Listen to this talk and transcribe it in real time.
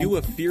you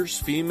a fierce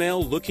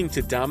female looking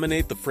to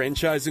dominate the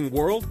franchising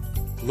world?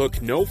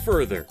 Look no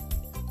further.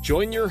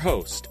 Join your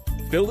host,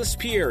 Phyllis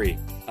Pieri,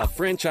 a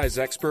franchise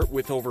expert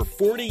with over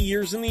 40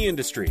 years in the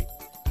industry,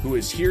 who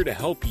is here to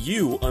help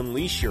you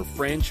unleash your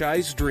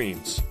franchise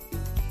dreams.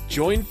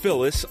 Join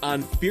Phyllis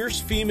on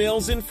Fierce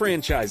Females in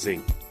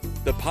Franchising,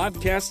 the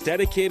podcast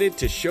dedicated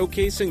to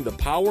showcasing the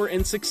power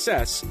and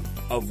success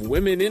of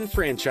women in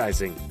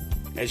franchising,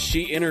 as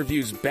she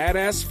interviews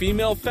badass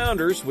female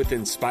founders with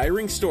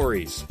inspiring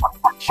stories,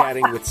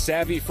 chatting with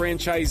savvy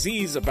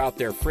franchisees about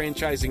their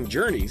franchising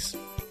journeys,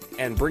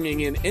 and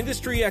bringing in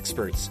industry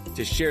experts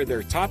to share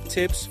their top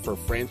tips for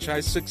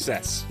franchise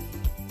success.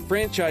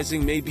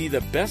 Franchising may be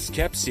the best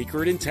kept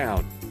secret in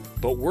town,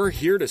 but we're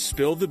here to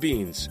spill the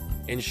beans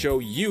and show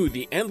you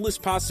the endless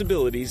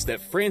possibilities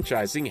that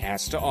franchising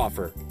has to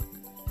offer.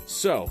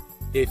 So,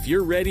 if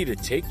you're ready to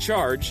take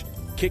charge,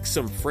 kick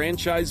some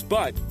franchise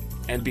butt,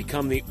 and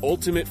become the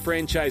ultimate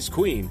franchise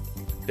queen,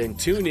 then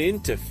tune in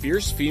to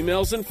Fierce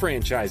Females in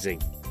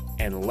Franchising,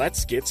 and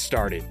let's get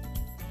started.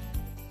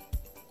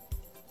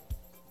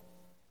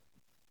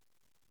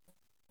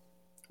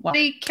 Well,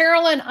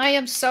 Carolyn, I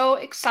am so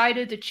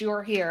excited that you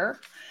are here.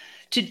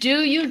 To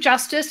do you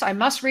justice, I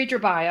must read your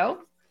bio.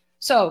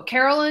 So,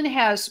 Carolyn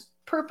has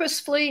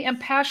purposefully and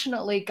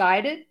passionately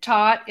guided,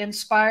 taught,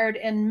 inspired,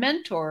 and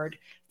mentored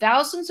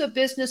thousands of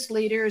business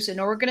leaders and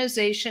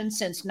organizations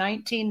since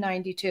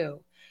 1992.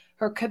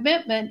 Her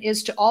commitment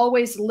is to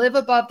always live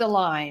above the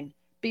line,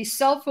 be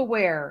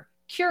self-aware,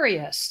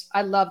 curious,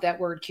 I love that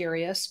word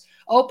curious,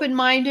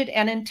 open-minded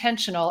and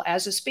intentional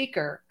as a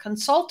speaker,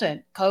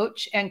 consultant,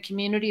 coach, and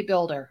community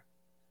builder.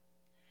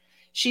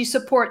 She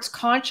supports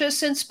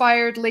conscious,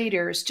 inspired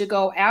leaders to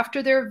go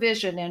after their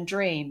vision and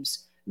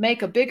dreams,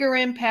 make a bigger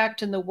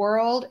impact in the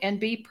world, and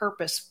be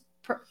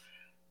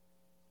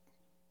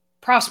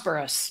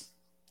prosperous.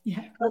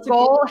 Yeah, Her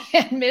goal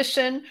and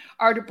mission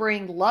are to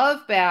bring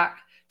love back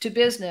to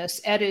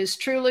business. It is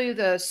truly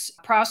the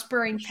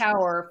prospering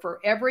power for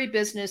every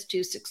business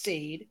to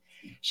succeed.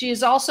 She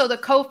is also the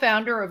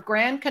co-founder of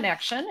Grand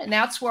Connection, and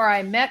that's where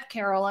I met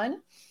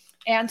Carolyn.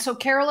 And so,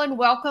 Carolyn,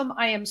 welcome.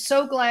 I am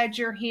so glad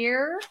you're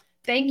here.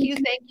 Thank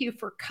you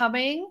for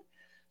coming.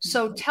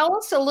 So tell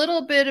us a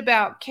little bit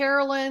about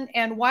Carolyn,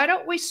 and why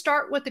don't we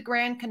start with the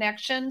Grand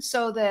Connection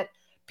so that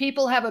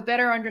people have a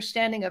better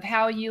understanding of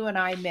how you and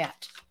I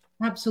met.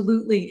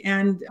 Absolutely.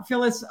 And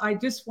Phyllis, I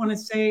just want to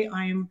say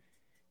I'm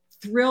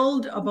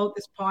thrilled about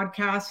this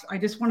podcast. I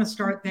just want to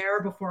start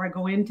there before I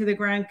go into the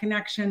Grand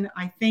Connection.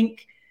 I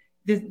think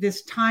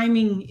this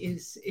timing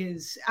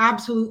is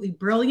absolutely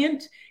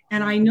brilliant.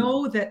 And I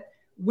know that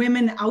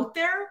women out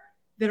there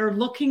that are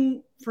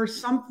looking for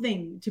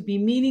something to be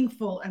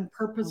meaningful and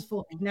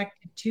purposeful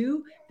connected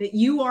to, that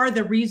you are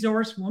the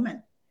resource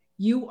woman.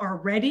 You are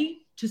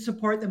ready to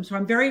support them. So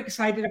I'm very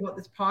excited about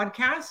this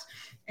podcast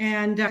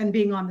and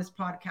being on this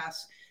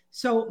podcast.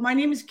 So my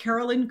name is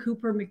Carolyn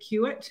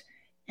Cooper-McOuatt.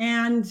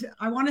 And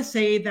I want to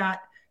say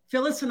that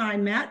Phyllis and I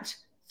met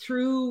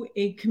through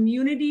a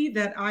community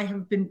that I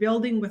have been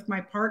building with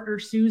my partner,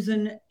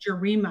 Susan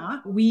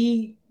Jarima.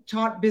 We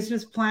taught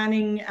business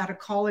planning at a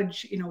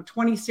college,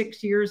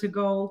 26 years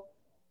ago.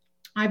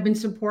 I've been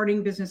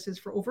supporting businesses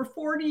for over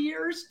 40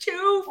 years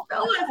too,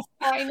 Phyllis.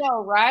 I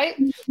know, right?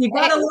 You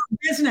got to love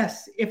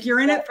business if you're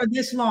in it for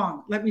this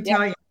long, let me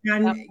tell you.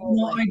 And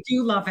I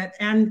do love it.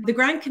 And the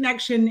Grand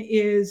Connection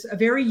is a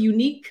very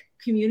unique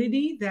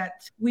community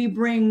that we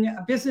bring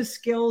business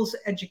skills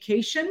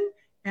education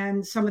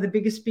and some of the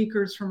biggest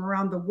speakers from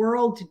around the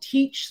world to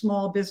teach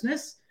small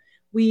business.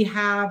 We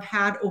have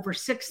had over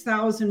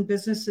 6,000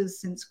 businesses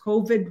since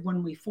COVID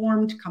when we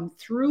formed come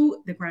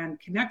through the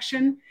Grand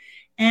Connection,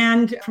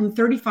 and from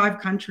 35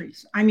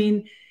 countries. I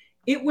mean,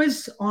 it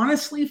was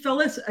honestly,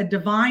 Phyllis, a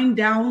divine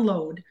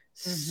download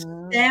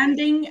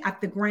standing at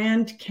the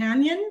Grand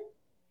Canyon.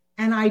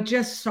 And I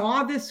just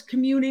saw this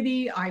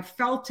community. I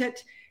felt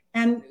it.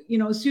 And,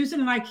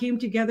 Susan and I came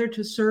together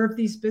to serve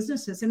these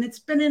businesses. And it's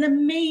been an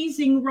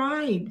amazing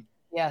ride.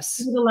 Yes.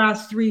 For the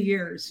last 3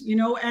 years,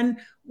 and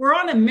we're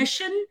on a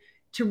mission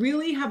to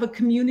really have a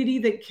community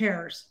that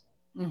cares.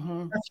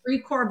 Our three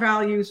core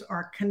values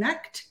are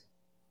connect,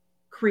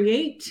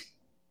 create,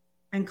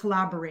 and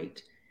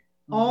collaborate,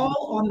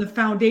 all on the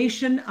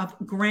foundation of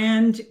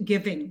grand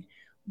giving,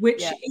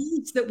 which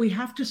means that we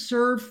have to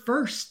serve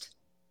first.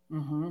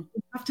 We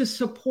have to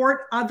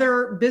support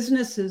other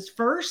businesses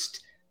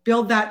first,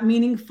 build that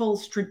meaningful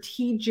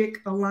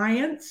strategic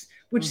alliance,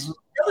 which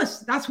Phyllis,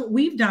 that's what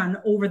we've done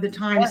over the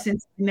time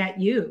since we met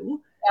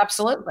you.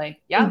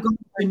 Absolutely. Yeah. We've gotten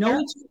to know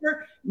each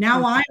other.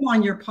 Now I'm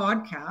on your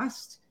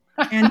podcast,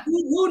 and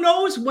who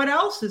knows what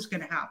else is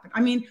going to happen. I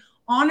mean,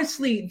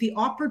 honestly, the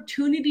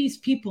opportunities,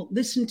 people,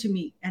 listen to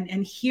me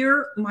and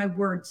hear my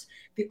words.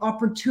 The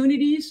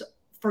opportunities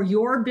for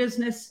your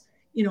business,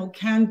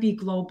 can be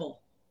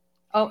global.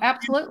 Oh,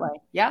 absolutely.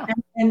 Yeah.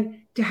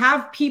 And to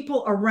have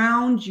people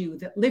around you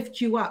that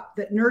lift you up,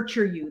 that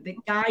nurture you, that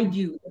guide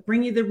you, that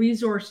bring you the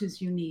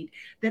resources you need,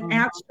 that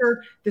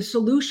answer the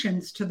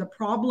solutions to the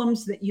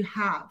problems that you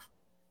have.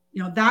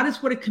 That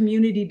is what a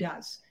community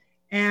does.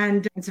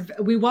 And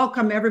we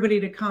welcome everybody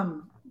to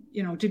come,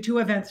 to 2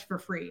 events for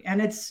free.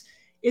 And it's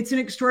an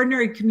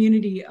extraordinary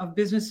community of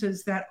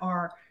businesses that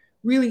are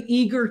really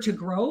eager to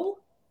grow,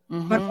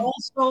 but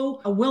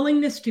also a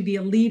willingness to be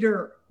a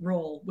leader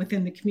role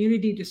within the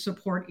community to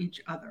support each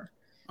other.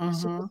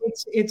 So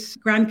it's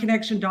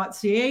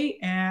grandconnection.ca,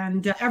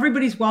 and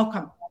everybody's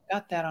welcome. I've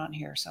got that on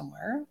here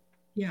somewhere.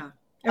 Yeah.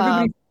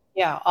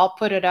 I'll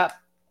put it up.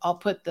 I'll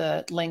put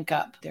the link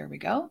up. There we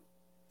go.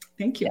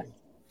 Thank you. Yeah,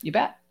 you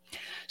bet.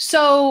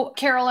 So,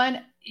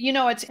 Carolyn,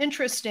 it's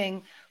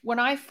interesting. When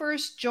I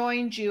first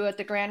joined you at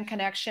the Grand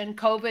Connection,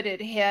 COVID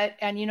had hit,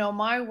 and,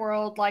 my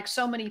world, like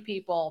so many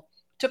people,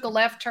 took a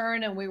left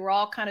turn, and we were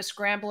all kind of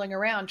scrambling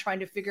around trying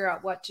to figure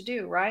out what to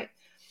do, right?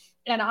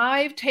 And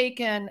I've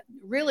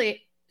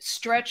really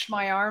stretched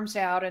my arms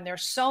out, and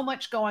there's so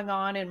much going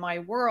on in my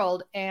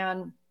world.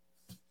 And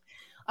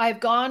I've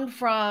gone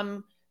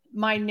from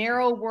my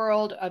narrow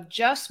world of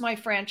just my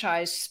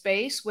franchise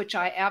space, which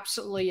I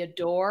absolutely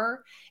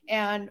adore,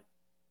 and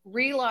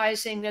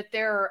realizing that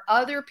there are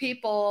other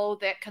people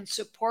that can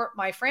support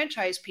my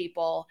franchise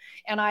people.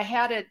 And I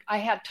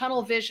had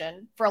tunnel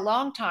vision for a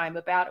long time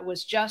about it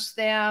was just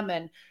them,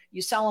 and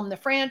you sell them the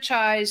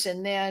franchise,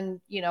 and then,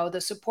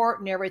 the support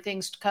and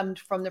everything's come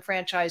from the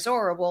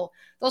franchisor. Well,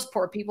 those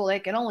poor people, they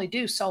can only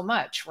do so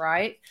much,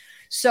 right?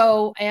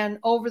 So, and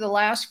over the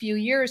last few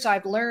years,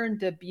 I've learned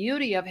the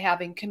beauty of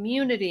having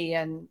community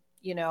and,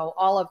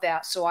 all of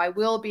that. So I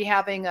will be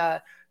having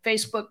a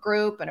Facebook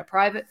group and a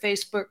private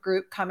Facebook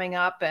group coming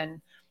up.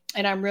 And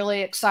I'm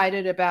really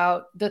excited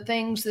about the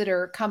things that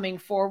are coming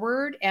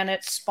forward, and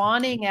it's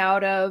spawning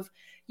out of,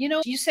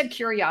 you said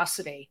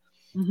curiosity.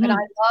 And I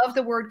love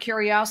the word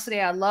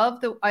curiosity.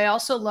 I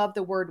also love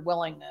the word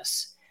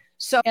willingness.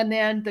 So, and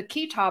then the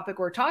key topic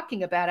we're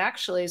talking about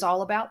actually is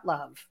all about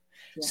love.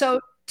 Yeah. So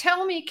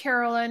tell me,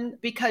 Carolyn,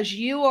 because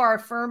you are a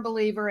firm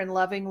believer in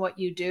loving what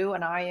you do,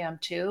 and I am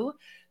too.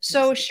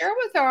 So share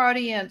with our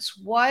audience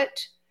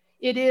what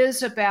it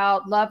is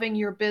about loving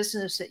your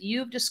business that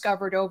you've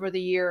discovered over the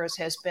years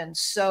has been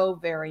so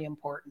very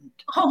important.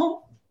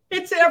 Oh,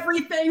 it's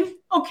everything.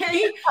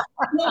 Okay.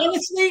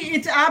 Honestly,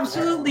 it's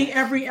absolutely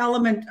every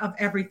element of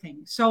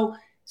everything. So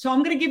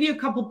I'm going to give you a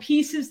couple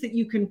pieces that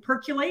you can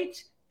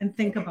percolate and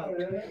think about.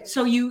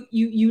 So you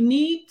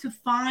need to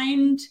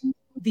find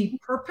the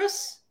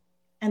purpose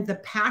and the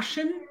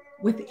passion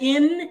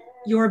within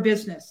your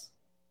business.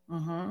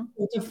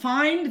 To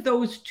find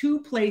those 2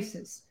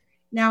 places.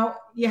 Now,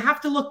 you have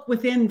to look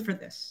within for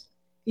this.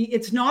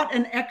 It's not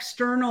an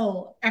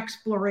external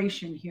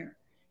exploration here.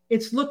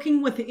 It's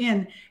looking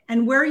within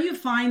and where you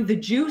find the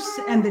juice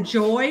and the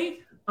joy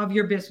of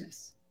your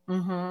business.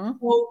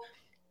 Well,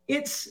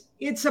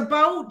 it's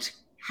about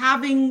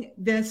having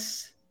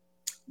this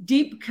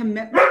deep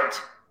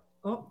commitment.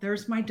 Oh,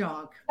 there's my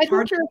dog. I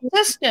think your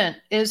assistant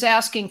is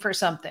asking for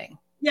something.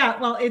 Yeah,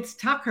 well, it's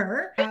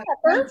Tucker. Hey,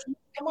 Tucker.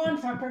 Come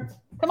on, Tucker.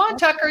 Come on,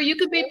 Tucker. You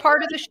could be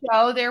part of the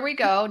show. There we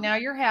go. Now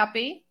you're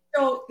happy.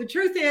 So the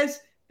truth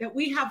is that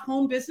we have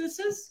home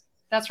businesses.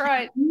 That's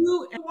right.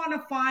 You want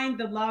to find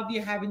the love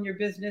you have in your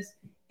business.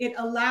 It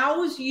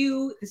allows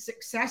you the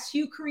success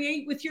you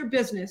create with your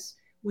business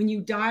when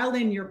you dial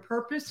in your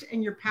purpose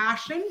and your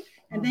passion.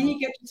 And then you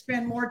get to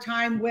spend more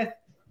time with,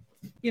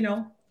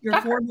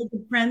 your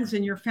four-legged friends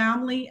and your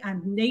family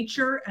and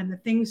nature and the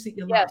things that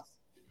you love.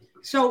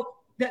 So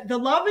the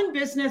love in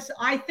business,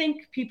 I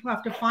think people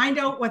have to find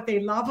out what they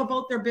love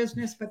about their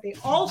business, but they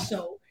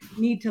also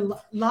need to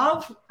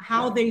love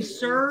how they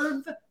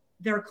serve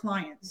their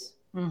clients.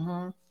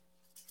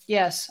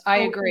 Yes, I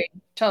agree.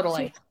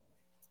 Totally.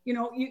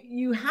 So,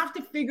 you have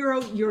to figure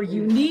out your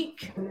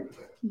unique.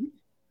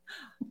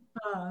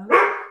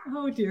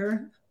 Oh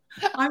dear.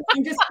 I'm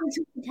just going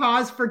to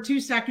pause for 2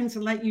 seconds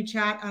and let you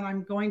chat, and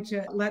I'm going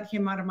to let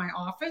him out of my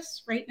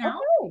office right now.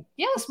 Okay.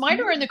 Yes,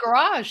 mine are in the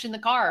garage in the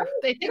car.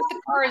 They think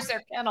the car is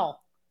their kennel.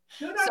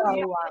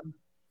 So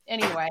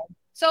anyway,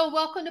 so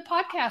welcome to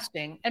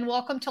podcasting and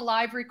welcome to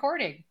live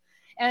recording.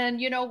 And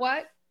you know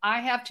what? I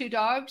have 2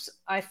 dogs.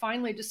 I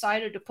finally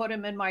decided to put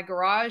them in my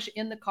garage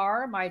in the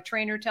car. My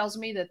trainer tells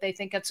me that they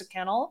think it's a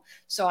kennel,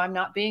 so I'm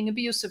not being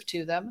abusive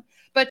to them.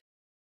 But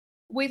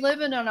we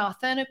live in an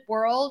authentic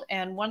world.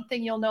 And one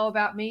thing you'll know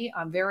about me,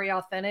 I'm very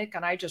authentic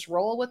and I just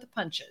roll with the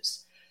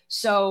punches.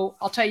 So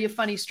I'll tell you a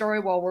funny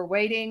story while we're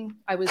waiting.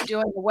 I was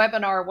doing a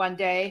webinar one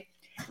day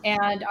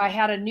and I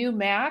had a new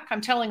Mac. I'm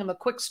telling them a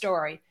quick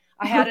story.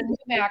 I had a new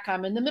Mac.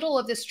 I'm in the middle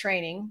of this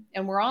training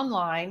and we're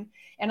online.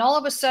 And all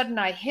of a sudden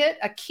I hit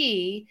a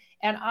key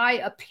and I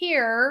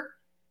appear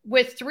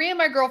with 3 of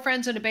my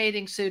girlfriends in a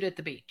bathing suit at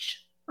the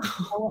beach.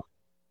 Oh,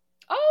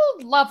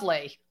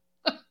 lovely.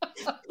 It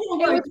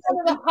was one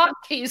of the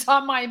hotkeys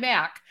on my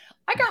Mac.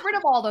 I got rid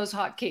of all those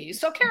hotkeys.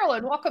 So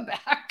Carolyn, welcome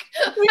back.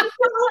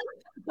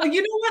 Well,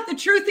 you know what?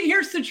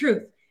 Here's the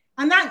truth.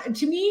 And that,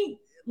 to me,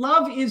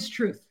 love is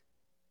truth.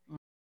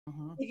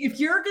 If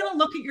you're going to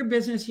look at your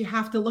business, you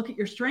have to look at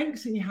your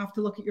strengths and you have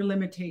to look at your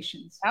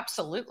limitations.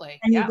 Absolutely.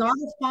 And you got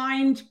to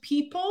find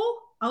people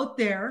out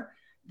there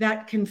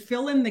that can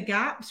fill in the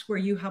gaps where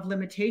you have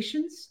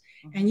limitations.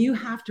 And you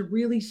have to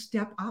really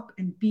step up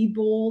and be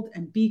bold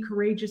and be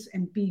courageous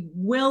and be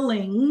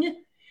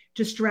willing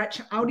to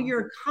stretch out of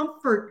your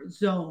comfort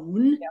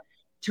zone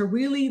to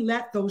really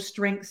let those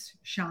strengths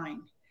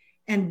shine.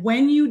 And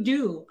when you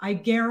do, I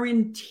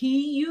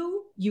guarantee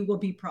you, you will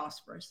be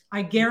prosperous.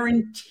 I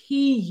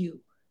guarantee you.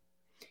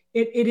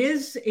 It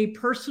is a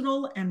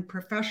personal and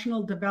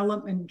professional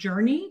development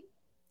journey.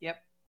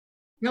 Yep.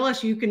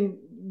 Phyllis, you can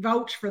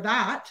vouch for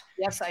that.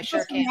 Yes, I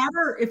sure can. It doesn't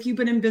matter if you've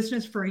been in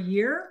business for a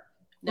year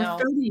or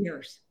 30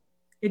 years.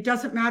 It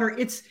doesn't matter.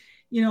 It's,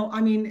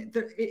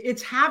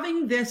 it's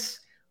having this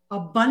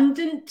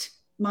abundant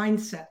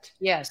mindset.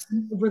 Yes.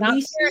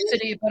 Not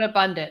scarcity, but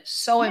abundance.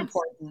 So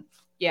important.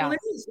 Yeah. Well,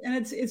 it is. And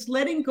it's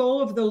letting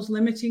go of those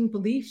limiting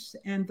beliefs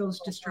and those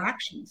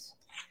distractions.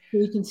 So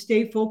you can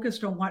stay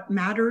focused on what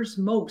matters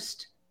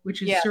most,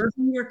 which is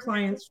serving your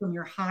clients from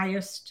your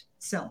highest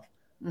self.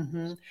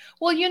 Mm-hmm.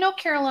 Well,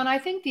 Carolyn, I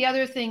think the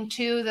other thing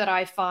too that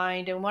I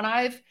find, and when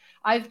I've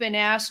been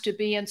asked to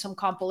be in some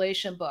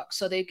compilation books,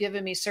 so they've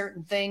given me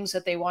certain things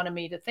that they wanted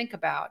me to think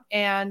about.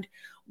 And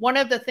one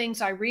of the things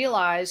I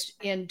realized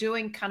in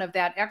doing kind of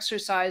that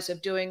exercise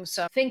of doing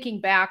some thinking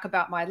back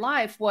about my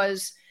life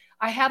was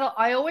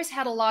I always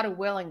had a lot of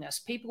willingness.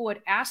 People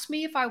would ask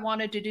me if I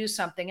wanted to do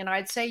something and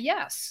I'd say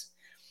yes.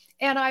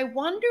 And I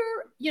wonder,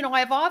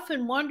 I've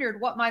often wondered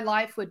what my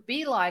life would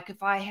be like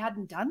if I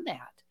hadn't done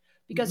that,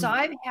 because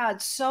I've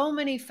had so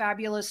many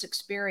fabulous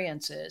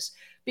experiences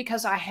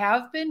because I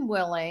have been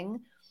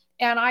willing.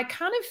 And I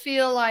kind of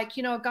feel like,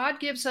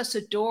 God gives us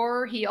a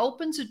door. He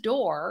opens a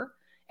door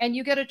and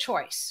you get a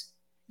choice.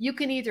 You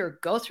can either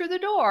go through the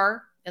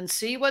door and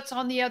see what's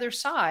on the other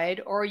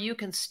side, or you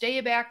can stay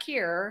back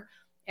here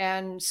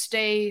and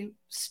stay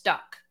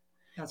stuck.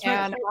 That's right.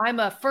 And I'm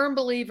a firm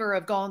believer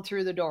of going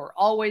through the door.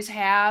 Always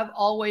have,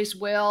 always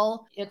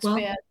will. It's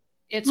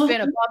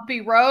been a bumpy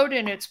road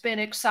and it's been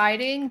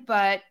exciting,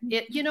 but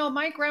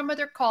my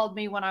grandmother called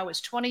me when I was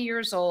 20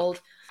 years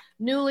old,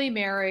 newly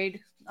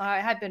married. I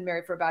had been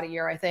married for about a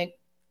year, I think.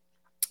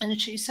 And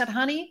she said,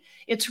 honey,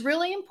 it's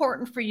really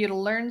important for you to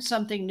learn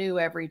something new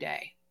every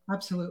day.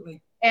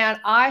 Absolutely.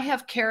 And I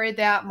have carried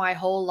that my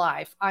whole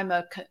life. I'm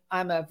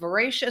a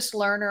voracious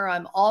learner.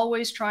 I'm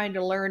always trying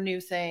to learn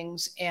new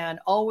things and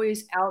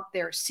always out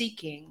there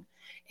seeking.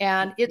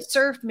 And it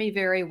served me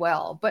very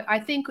well. But I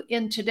think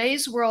in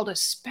today's world,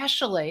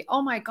 especially,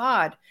 oh my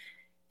God,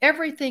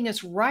 everything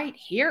is right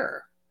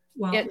here.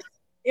 Well,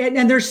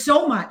 and there's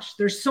so much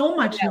noise.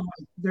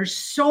 There's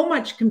so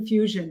much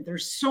confusion.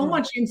 There's so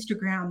much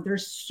Instagram.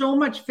 There's so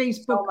much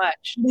Facebook,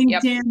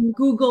 LinkedIn,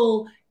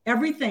 Google,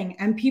 everything.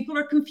 And people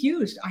are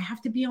confused. I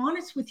have to be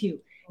honest with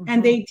you.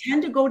 And they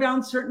tend to go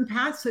down certain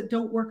paths that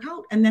don't work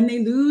out. And then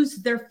they lose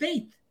their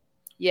faith.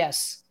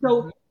 Yes.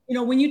 So,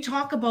 when you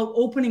talk about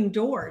opening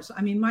doors,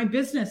 my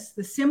business,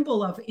 the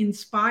symbol of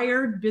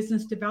inspired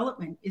business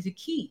development is a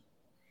key,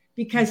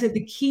 because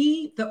the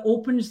key that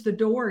opens the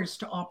doors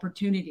to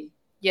opportunity.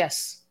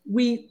 Yes.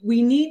 We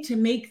need to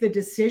make the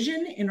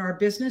decision in our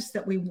business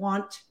that we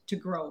want to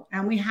grow.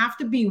 And we have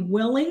to be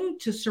willing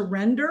to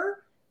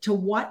surrender to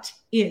what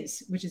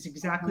is, which is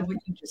exactly what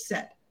you just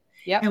said.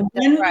 Yep, and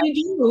when we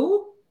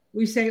do,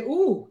 we say,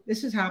 ooh,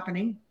 this is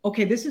happening.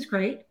 Okay, this is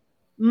great.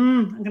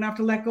 I'm going to have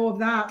to let go of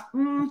that.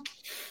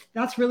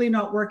 That's really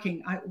not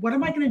working. What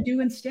am I going to do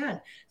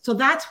instead? So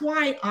that's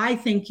why I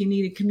think you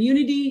need a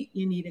community.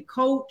 You need a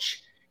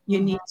coach. You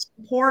need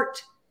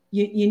support.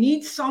 You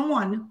need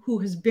someone who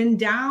has been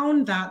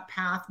down that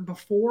path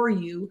before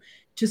you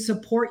to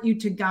support you,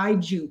 to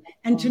guide you,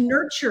 and to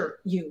nurture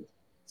you.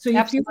 So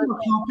you feel more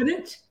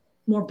confident,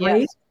 more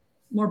brave,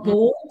 more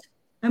bold,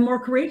 and more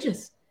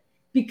courageous.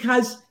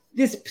 Because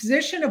this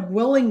position of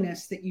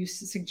willingness that you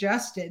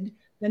suggested,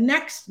 the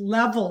next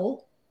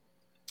level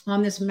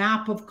on this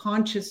map of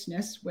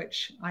consciousness,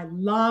 which I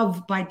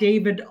love, by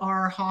David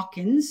R.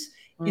 Hawkins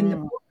in the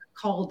book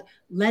called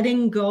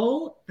Letting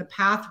Go, The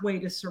Pathway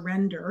to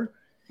Surrender,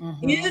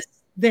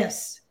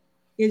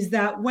 is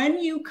that when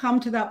you come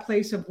to that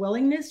place of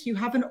willingness, you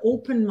have an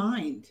open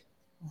mind.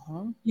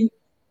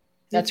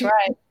 That's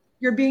right.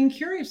 You're being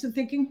curious and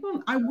thinking,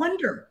 I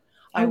wonder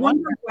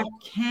what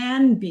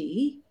can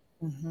be.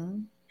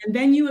 And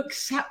then you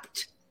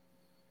accept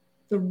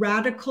the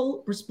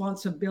radical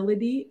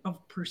responsibility of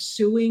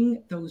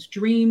pursuing those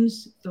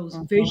dreams, those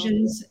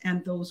visions,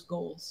 and those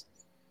goals.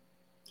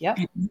 Yep.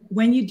 And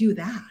when you do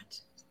that,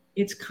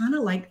 it's kind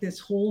of like this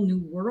whole new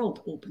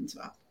world opens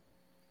up.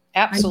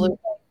 Absolutely.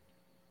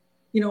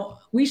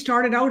 We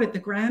started out at the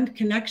Grand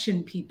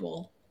Connection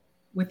people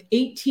with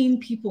 18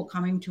 people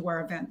coming to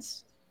our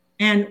events.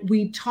 And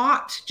we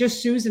taught,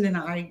 just Susan and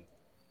I,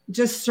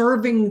 just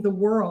serving the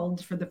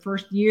world for the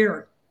first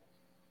year.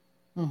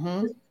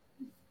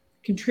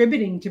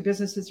 Contributing to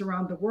businesses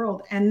around the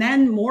world. And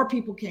then more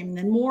people came, and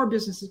then more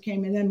businesses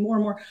came, and then more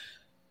and more.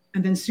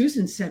 And then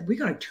Susan said, we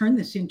got to turn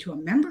this into a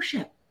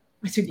membership.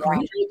 I said,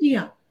 great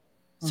idea.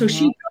 So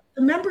she built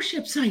the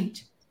membership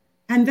site.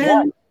 And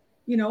then,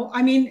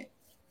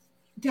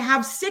 to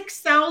have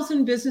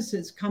 6,000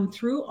 businesses come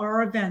through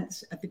our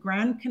events at the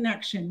Grand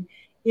Connection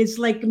is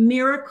like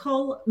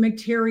miracle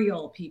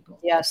material, people.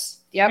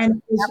 Yes. Yep. And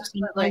it was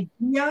Absolutely. an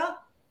idea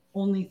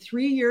only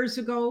 3 years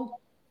ago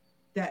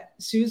that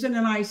Susan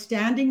and I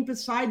standing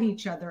beside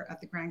each other at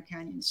the Grand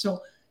Canyon.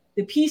 So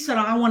the piece that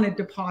I want to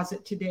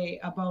deposit today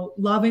about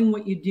loving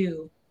what you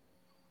do,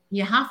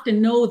 you have to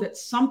know that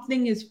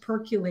something is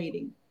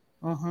percolating.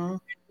 It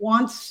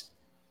wants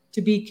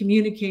to be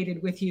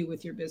communicated with you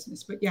with your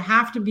business, but you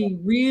have to be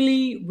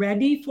really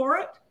ready for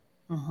it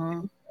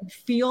and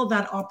feel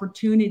that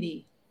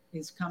opportunity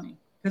is coming.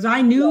 Because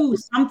I knew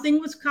something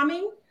was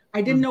coming.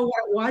 I didn't know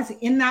what it was.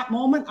 In that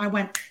moment, I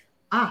went,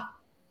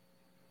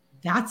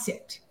 that's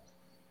it.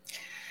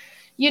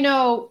 You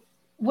know,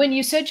 when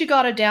you said you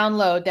got a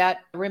download, that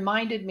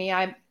reminded me,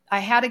 I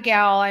had a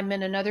gal, I'm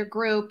in another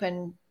group,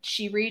 and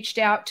she reached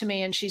out to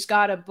me, and she's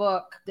got a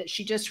book that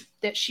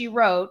she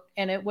wrote,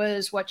 and it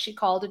was what she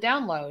called a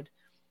download.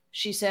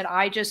 She said,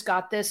 I just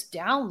got this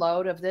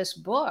download of this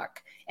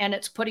book, and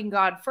it's putting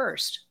God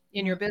first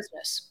in your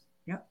business.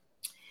 Yep.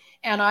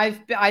 And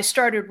I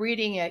started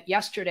reading it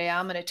yesterday.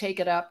 I'm going to take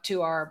it up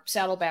to our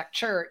Saddleback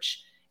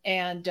church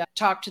and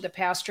talk to the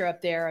pastor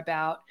up there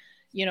about,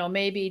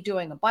 maybe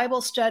doing a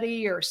Bible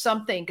study or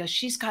something, because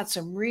she's got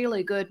some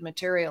really good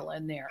material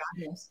in there.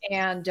 Yes.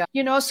 And,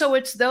 so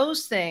it's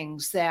those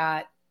things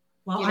that.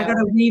 Well, I got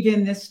to weave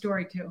in this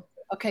story too.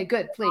 Okay,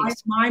 good.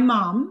 Please. My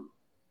mom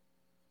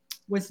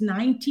was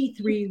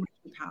 93 when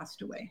she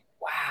passed away.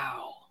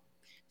 Wow.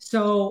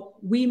 So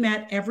we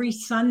met every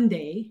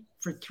Sunday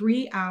for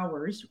 3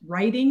 hours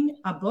writing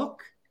a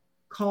book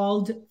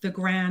called The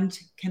Grand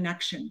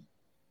Connection.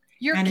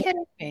 You're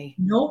kidding me.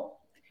 Nope.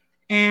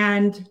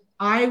 And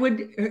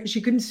she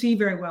couldn't see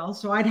very well.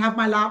 So I'd have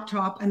my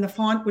laptop and the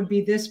font would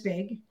be this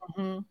big.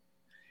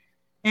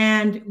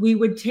 And we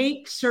would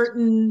take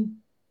certain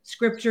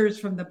scriptures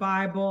from the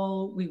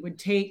Bible. We would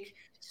take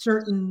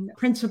certain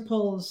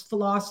principles,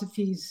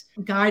 philosophies,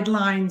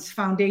 guidelines,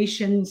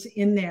 foundations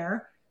in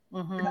there.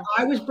 And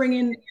I was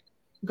bringing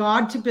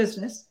God to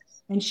business.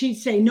 And she'd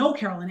say, no,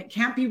 Carolyn, it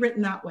can't be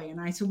written that way. And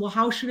I said, well,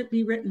 how should it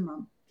be written,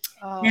 Mom?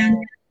 And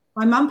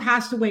my mom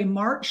passed away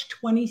March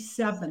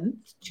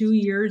 27th, 2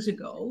 years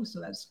ago. So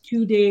that's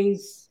 2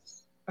 days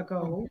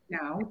ago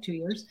now, 2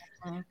 years.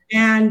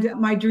 And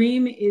my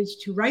dream is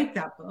to write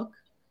that book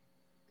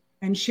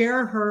and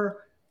share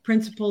her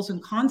principles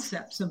and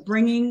concepts of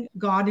bringing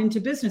God into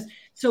business.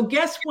 So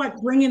guess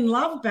what bringing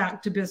love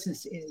back to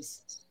business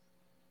is?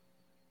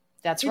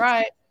 That's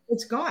right.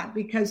 It's God,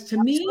 because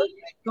to me,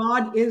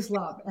 God is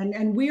love.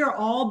 And we are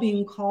all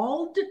being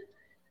called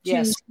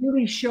to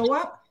really show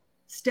up,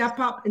 step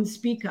up, and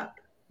speak up.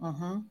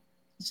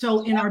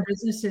 So in our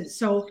businesses.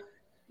 So,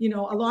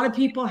 a lot of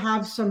people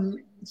have some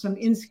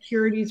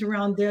insecurities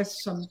around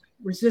this, some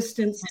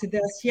resistance to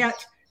this,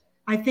 yet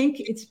I think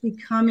it's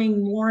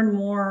becoming more and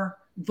more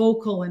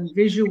vocal and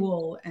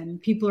visual, and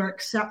people are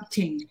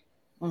accepting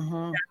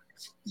that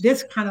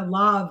this kind of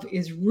love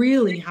is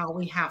really how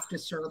we have to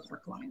serve our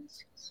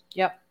clients.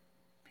 Yep.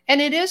 And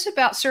it is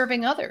about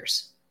serving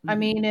others. I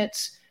mean,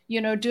 it's,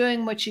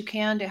 doing what you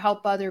can to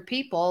help other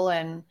people.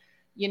 And,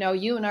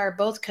 you and I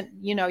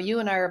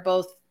are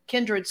both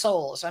kindred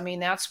souls. I mean,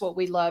 that's what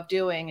we love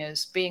doing,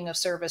 is being of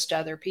service to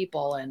other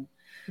people. And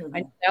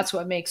that's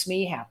what makes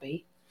me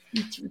happy.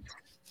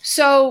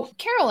 So,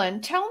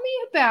 Carolyn, tell me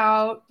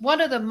about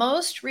one of the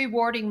most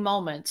rewarding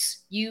moments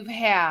you've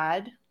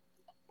had.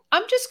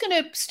 I'm just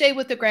going to stay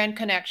with the Grand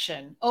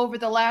Connection over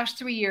the last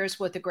 3 years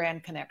with the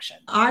Grand Connection.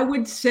 I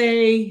would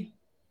say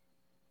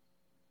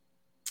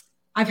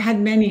I've had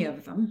many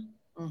of them.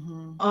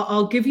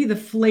 I'll give you the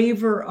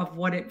flavor of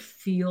what it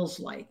feels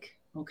like.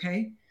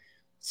 Okay.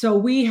 So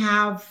we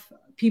have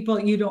people,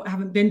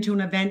 haven't been to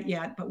an event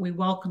yet, but we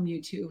welcome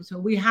you to. So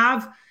we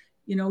have,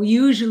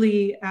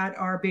 usually at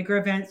our bigger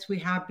events, we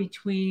have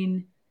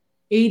between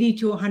 80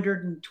 to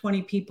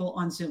 120 people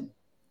on Zoom.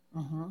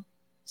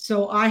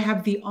 So I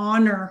have the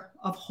honor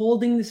of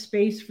holding the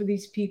space for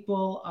these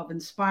people, of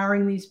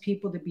inspiring these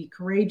people to be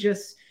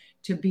courageous,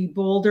 to be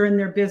bolder in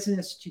their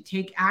business, to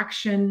take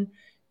action,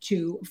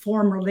 to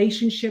form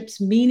relationships,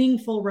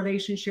 meaningful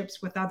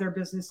relationships with other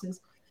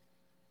businesses.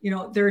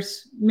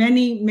 There's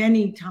many,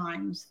 many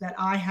times that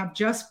I have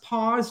just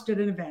paused at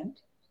an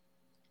event,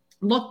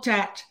 looked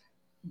at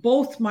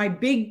both my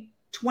big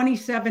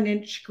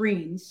 27-inch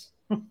screens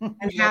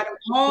and had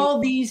all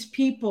these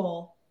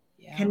people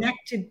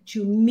connected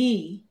to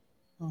me,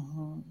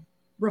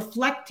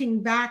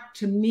 reflecting back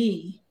to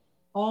me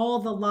all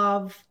the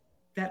love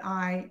that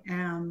I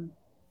am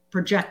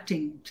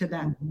projecting to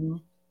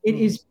them. It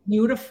is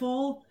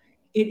beautiful.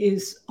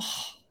 It's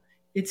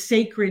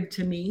sacred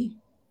to me.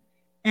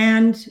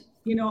 And,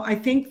 I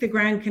think the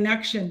Grand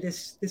Connection,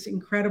 this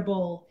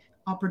incredible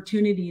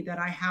opportunity that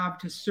I have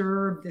to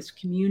serve this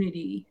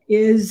community,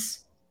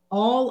 is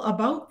all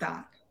about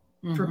that.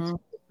 For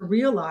people to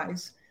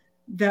realize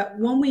that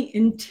when we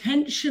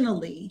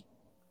intentionally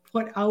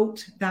put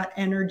out that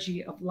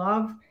energy of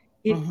love,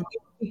 it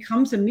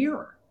becomes a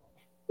mirror.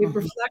 It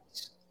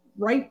reflects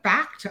right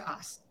back to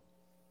us.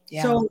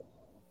 So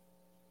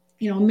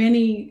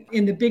many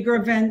in the bigger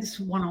events,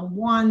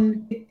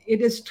 one-on-one.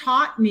 It has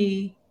taught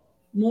me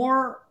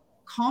more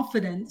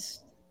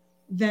confidence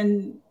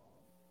than,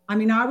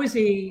 I was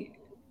a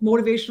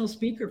motivational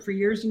speaker for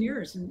years and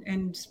years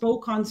and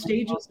spoke on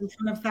stages in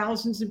front of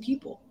thousands of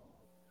people.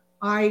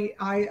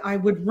 I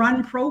would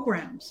run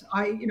programs.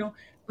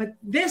 But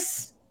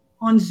this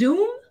on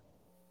Zoom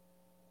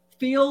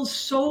feels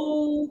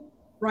so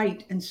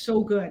right and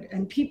so good.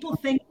 And people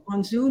think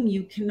on Zoom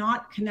you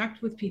cannot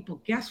connect with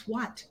people. Guess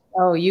what?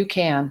 Oh, you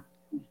can.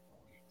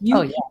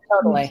 You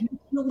totally.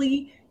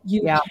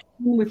 You can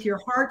with your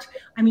heart.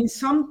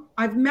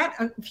 I've met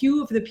a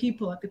few of the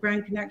people at the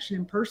Grand Connection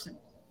in person.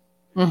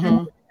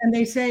 Mm-hmm. And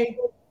they say,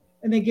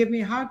 and they give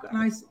me a hug. And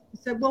I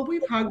said, well,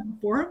 we've hugged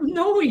before.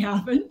 No, we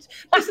haven't.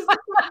 But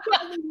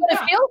it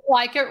feels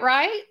like it,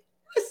 right?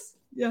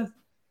 Yes.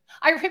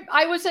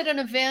 I was at an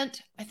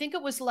event, I think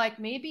it was like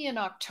maybe in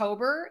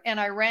October, and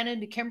I ran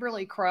into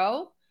Kimberly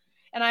Crow,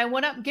 and I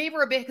went up and gave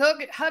her a big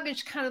hug, and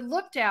she kind of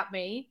looked at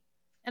me,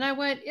 and I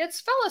went, it's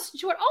Phyllis. And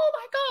she went, oh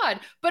my God.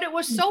 But it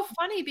was so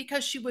funny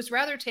because she was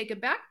rather taken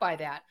back by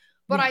that.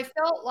 But I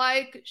felt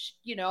like,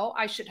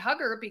 I should hug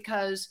her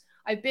because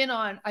I've been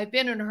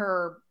in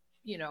her,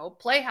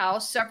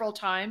 playhouse several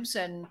times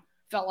and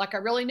felt like I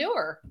really knew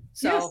her.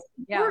 So, yes,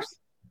 of course.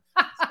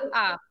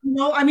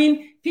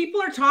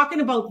 People are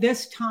talking about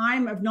this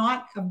time of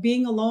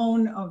being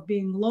alone, of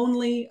being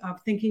lonely,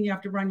 of thinking you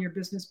have to run your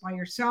business by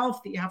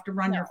yourself, that you have to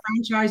run your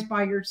franchise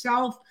by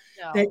yourself.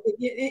 That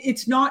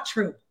it's not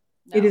true.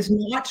 No. It is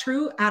not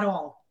true at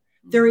all.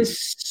 Mm-hmm. There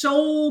is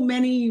so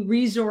many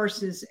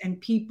resources and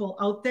people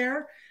out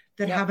there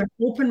that have an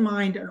open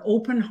mind, an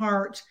open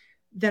heart,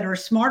 that are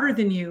smarter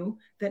than you,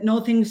 that know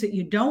things that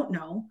you don't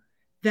know,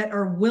 that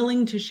are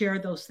willing to share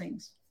those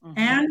things. Mm-hmm.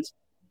 And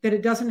that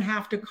it doesn't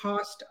have to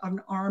cost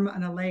an arm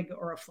and a leg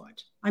or a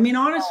foot.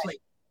 Honestly,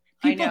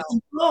 people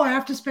think, I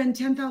have to spend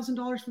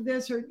 $10,000 for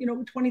this or,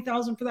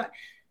 $20,000 for that.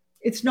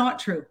 It's not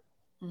true.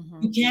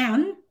 Mm-hmm. You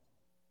can,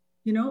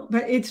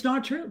 but it's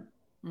not true.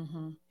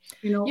 Mm-hmm.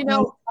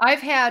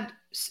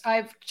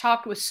 I've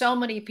talked with so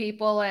many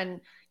people,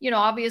 and,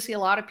 obviously a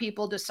lot of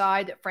people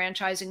decide that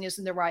franchising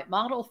isn't the right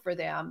model for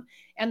them.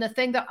 And the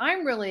thing that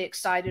I'm really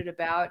excited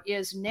about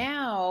is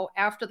now,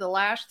 after the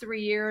last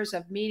 3 years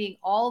of meeting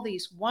all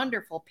these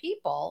wonderful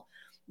people,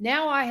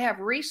 now I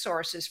have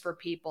resources for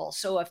people.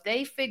 So if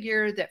they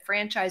figure that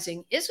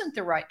franchising isn't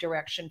the right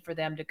direction for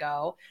them to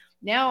go,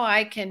 now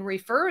I can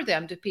refer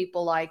them to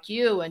people like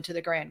you and to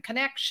the Grand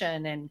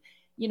Connection and,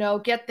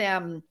 get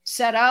them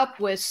set up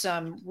with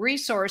some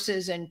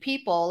resources and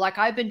people. Like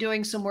I've been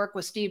doing some work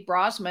with Steve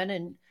Brosman,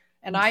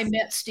 and I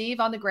met Steve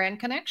on the Grand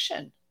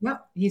Connection.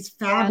 Yep, he's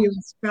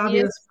fabulous.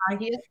 Fabulous.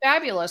 He is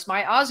fabulous,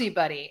 my Aussie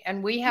buddy,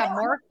 and we have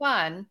more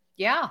fun.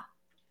 Yeah.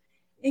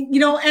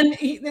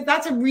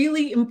 That's a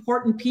really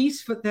important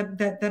piece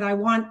that I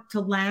want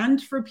to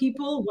land for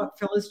people, what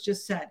Phyllis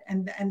just said.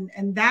 And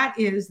that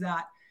is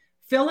that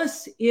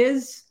Phyllis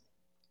is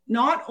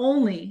not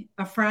only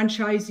a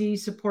franchisee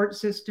support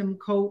system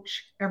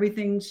coach,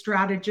 everything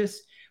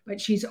strategist,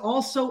 but she's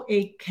also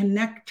a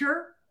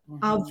connector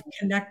of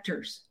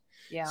connectors.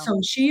 Yeah. So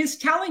she is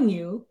telling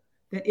you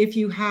that if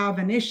you have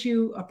an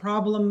issue, a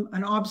problem,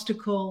 an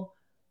obstacle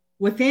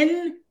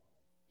within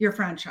your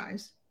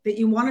franchise, that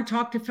you want to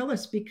talk to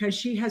Phyllis because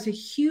she has a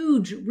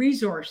huge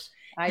resource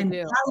and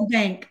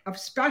bank of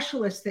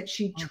specialists that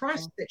she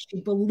trusts, that she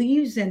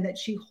believes in, that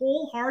she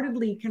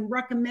wholeheartedly can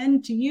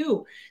recommend to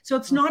you. So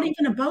it's not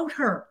even about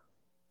her.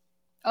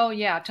 Oh,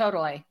 yeah,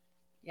 totally.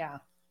 Yeah.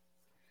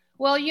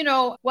 Well,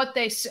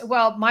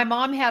 my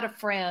mom had a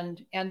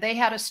friend and they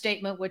had a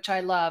statement, which I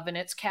love, and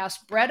it's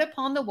cast bread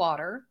upon the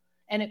water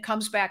and it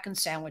comes back in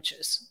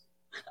sandwiches.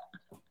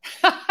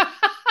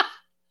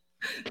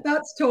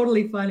 That's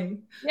totally funny.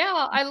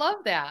 Yeah, I love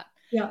that.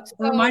 Yeah, it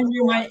reminds me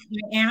of my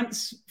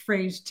aunt's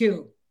phrase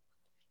too.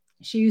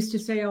 She used to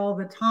say all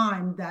the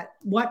time that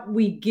what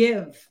we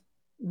give,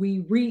 we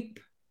reap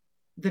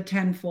the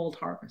tenfold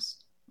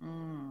harvest.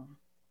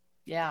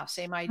 Yeah,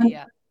 same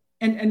idea.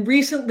 And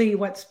recently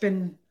what's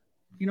been,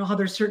 how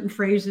there's certain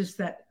phrases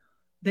that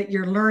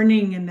you're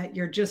learning and that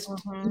you're just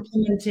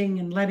implementing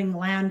and letting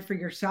land for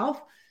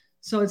yourself.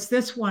 So it's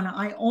this one: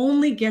 I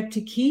only get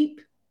to keep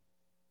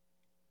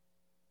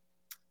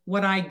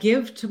what I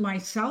give to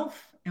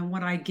myself and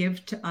what I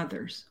give to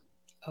others.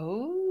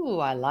 Oh,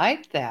 I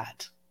like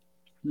that.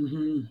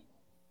 Mm-hmm.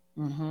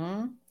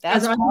 Mm-hmm.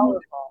 That's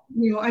powerful.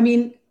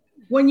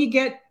 When you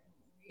get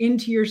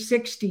into your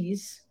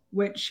 60s,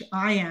 which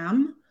I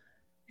am,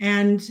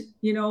 and,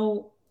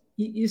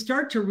 you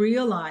start to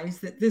realize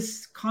that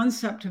this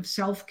concept of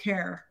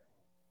self-care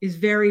is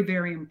very,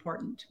 very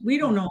important. We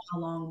don't know how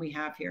long we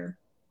have here.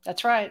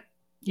 That's right.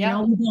 Yeah.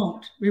 We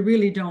don't. We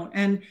really don't.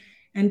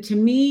 And to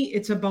me,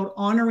 it's about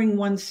honoring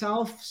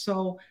oneself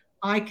so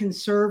I can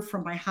serve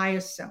from my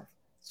highest self.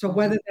 So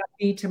whether that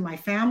be to my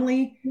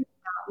family,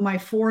 my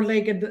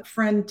four-legged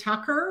friend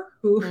Tucker,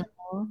 who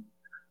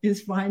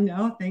is fine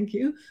now, thank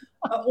you,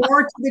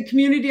 or to the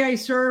community I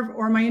serve,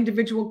 or my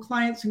individual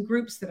clients and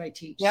groups that I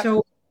teach. Yep.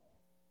 So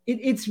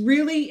it's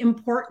really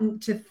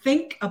important to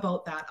think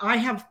about that. I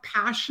have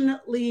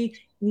passionately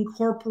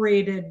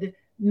incorporated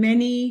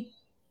many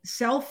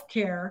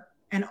self-care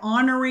and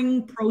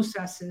honoring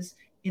processes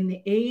in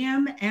the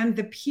AM and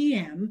the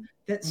PM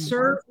that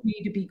serve me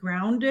to be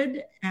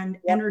grounded and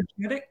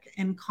energetic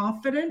and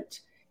confident.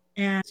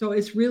 And so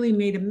it's really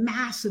made a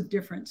massive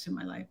difference in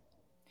my life.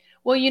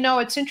 Well,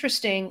 it's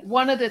interesting.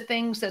 One of the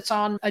things that's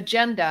on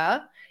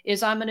agenda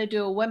is I'm going to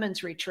do a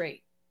women's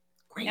retreat.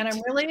 Great. And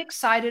I'm really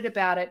excited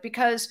about it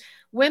because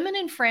women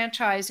in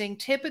franchising,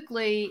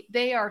 typically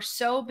they are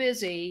so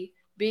busy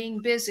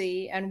being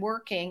busy and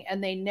working,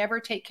 and they never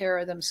take care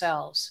of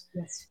themselves.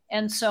 Yes.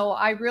 And so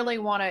I really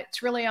want to,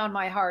 it's really on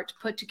my heart to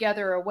put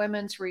together a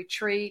women's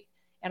retreat,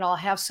 and I'll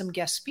have some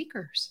guest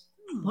speakers.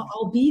 Well,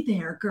 I'll be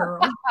there, girl.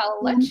 I'll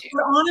let you.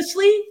 But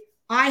honestly,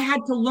 I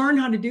had to learn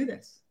how to do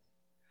this.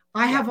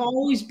 I have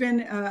always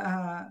been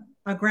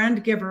a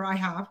grand giver. I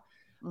have,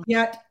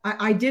 yet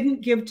I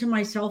didn't give to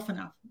myself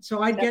enough.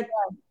 So I'd get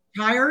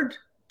tired,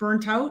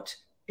 burnt out,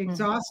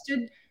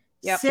 exhausted,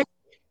 sick.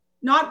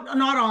 Not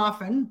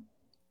often,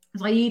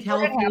 because I eat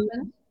healthy,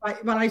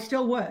 but I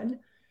still would.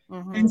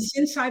 And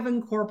since I've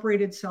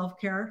incorporated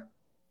self-care,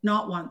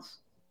 not once,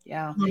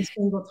 not a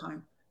single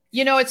time.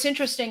 It's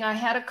interesting. I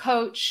had a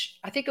coach,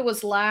 I think it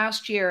was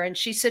last year, and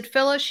she said,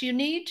 Phyllis, you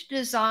need to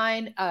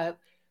design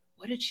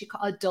what did she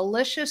call a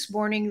delicious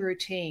morning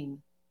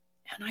routine?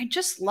 And I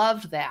just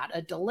loved that.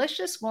 A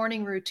delicious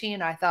morning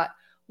routine. I thought,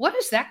 what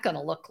is that going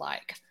to look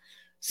like?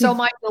 So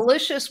my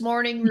delicious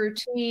morning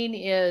routine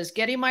is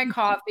getting my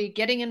coffee,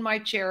 getting in my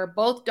chair.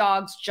 Both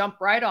dogs jump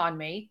right on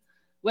me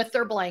with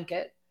their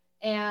blanket.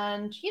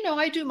 And,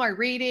 I do my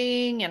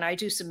reading and I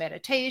do some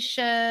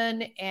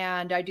meditation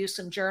and I do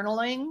some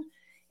journaling.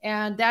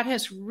 And that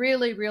has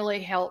really,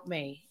 really helped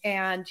me.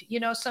 And,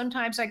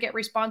 sometimes I get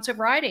responsive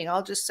writing.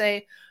 I'll just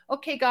say,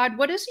 okay, God,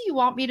 what is it you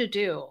want me to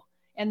do?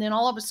 And then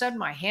all of a sudden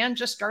my hand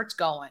just starts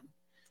going.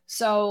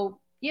 So,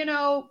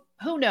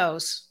 who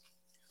knows?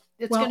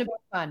 It's going to be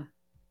fun.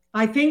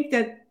 I think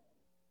that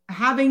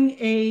having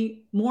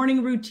a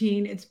morning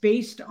routine, it's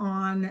based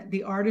on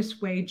The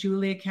Artist's Way,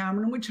 Julia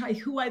Cameron,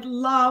 who I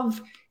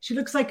love. She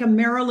looks like a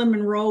Marilyn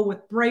Monroe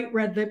with bright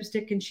red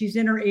lipstick, and she's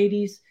in her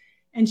 80s.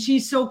 And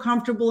she's so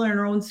comfortable in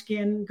her own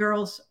skin,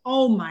 girls.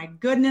 Oh my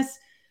goodness.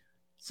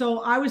 So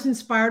I was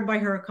inspired by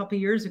her a couple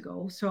of years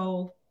ago.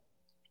 So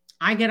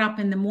I get up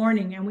in the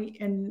morning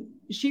and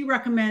she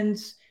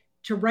recommends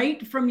to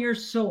write from your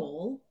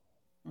soul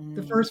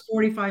the first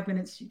 45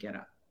 minutes you get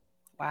up.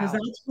 Wow. Because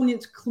that's when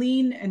it's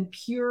clean and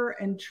pure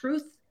and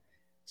truth.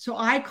 So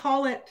I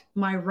call it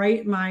my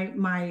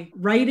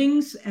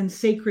writings and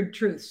sacred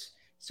truths.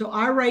 So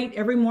I write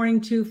every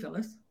morning too,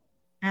 Phyllis.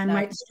 And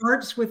it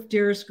starts with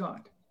Dearest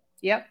God.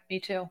 Yep, me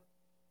too.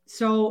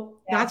 So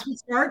that's what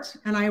starts.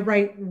 And I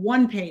write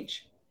one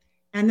page.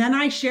 And then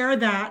I share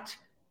that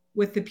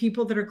with the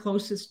people that are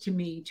closest to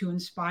me to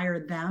inspire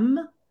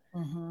them.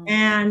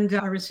 And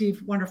I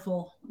receive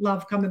wonderful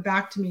love coming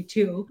back to me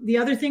too. The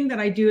other thing that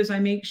I do is I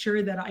make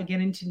sure that I get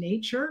into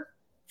nature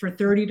for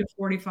 30 to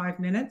 45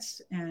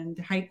 minutes and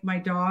hike my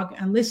dog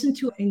and listen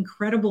to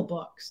incredible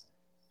books.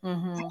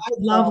 I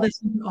love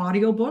listening to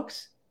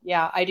audiobooks.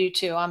 Yeah, I do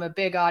too. I'm a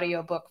big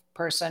audiobook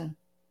person.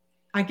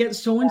 I get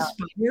so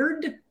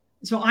inspired.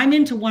 So I'm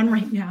into one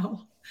right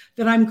now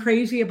that I'm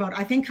crazy about.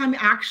 I think I'm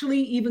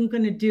actually even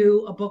going to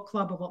do a book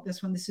club about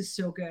this one. This is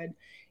so good.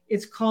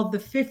 It's called The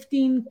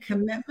 15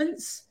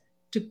 Commitments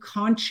to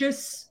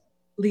Conscious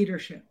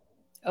Leadership.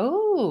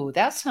 Oh,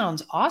 that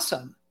sounds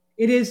awesome.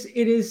 It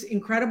is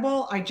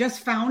incredible. I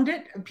just found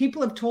it.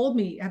 People have told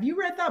me, have you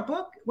read that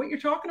book? What you're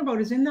talking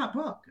about is in that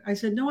book. I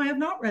said, no, I have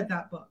not read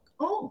that book.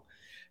 Oh,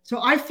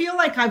 so I feel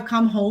like I've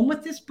come home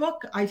with this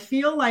book. I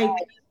feel like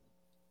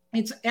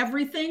it's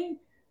everything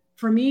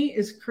for me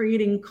is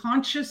creating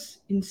conscious,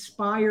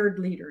 inspired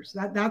leaders.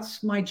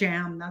 That's my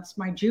jam. That's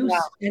my juice.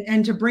 Yeah.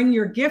 And to bring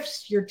your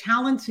gifts, your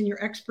talents, and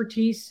your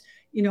expertise,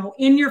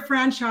 in your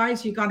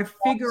franchise, you got to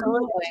figure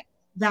out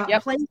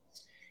that place.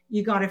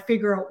 You got to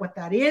figure out what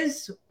that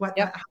is, how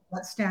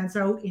that stands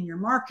out in your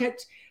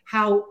market,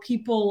 how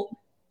people,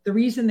 the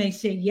reason they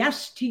say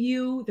yes to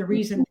you, the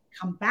reason they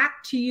come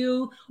back to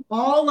you,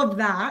 all of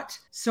that.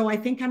 So I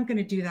think I'm going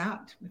to do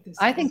that with this.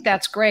 I think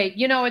that's great.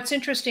 It's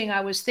interesting.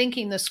 I was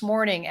thinking this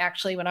morning,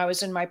 actually, when I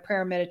was in my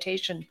prayer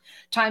meditation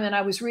time, and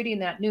I was reading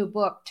that new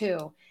book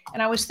too.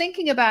 And I was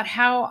thinking about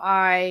how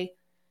I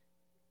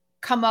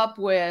come up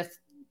with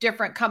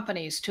different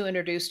companies to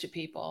introduce to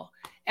people.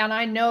 And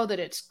I know that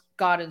it's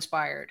God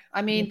inspired.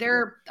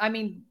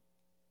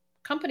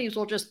 Companies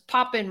will just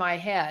pop in my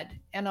head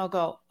and I'll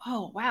go,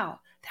 oh, wow,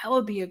 that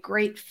would be a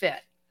great fit.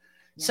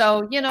 Yeah.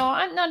 So,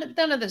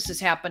 none of this is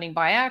happening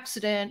by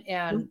accident.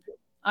 And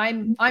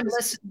I'm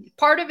listening.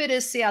 Part of it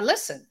is, I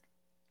listen.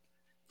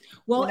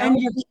 Well, and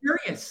you're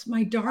curious,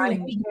 my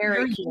darling. I'm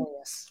very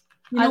curious.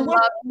 I love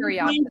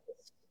curiosity.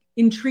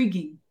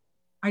 Intriguing.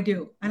 I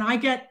do. And I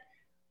get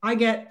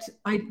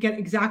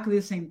exactly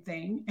the same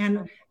thing.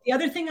 And the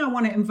other thing I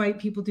want to invite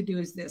people to do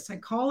is this. I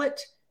call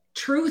it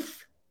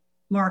truth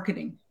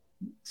marketing.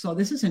 So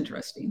this is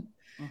interesting.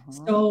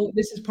 Uh-huh. So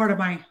this is part of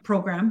my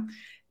program.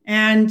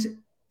 And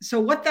so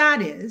what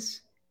that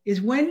is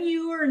when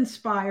you are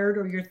inspired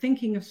or you're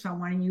thinking of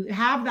someone and you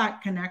have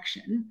that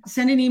connection,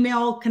 send an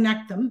email,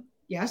 connect them.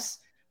 Yes.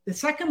 The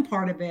second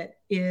part of it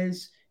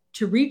is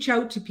to reach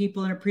out to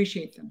people and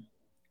appreciate them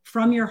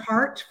from your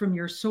heart, from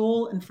your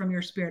soul, and from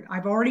your spirit.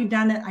 I've already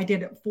done it. I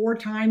did it 4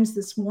 times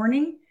this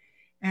morning,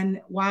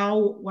 and wow,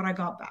 what I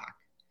got back.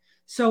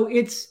 So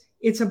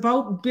it's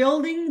about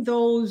building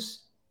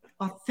those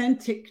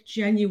authentic,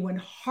 genuine,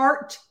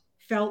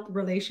 heartfelt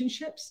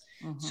relationships.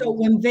 Uh-huh. So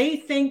when they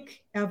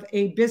think of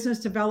a business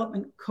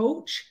development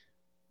coach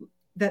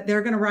that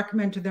they're going to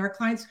recommend to their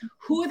clients,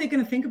 who are they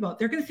going to think about?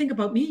 They're going to think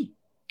about me.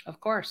 Of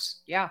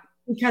course. Yeah.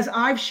 Because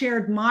I've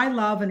shared my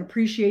love and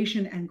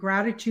appreciation and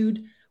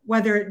gratitude,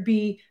 whether it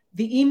be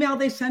the email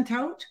they sent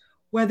out,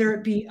 whether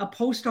it be a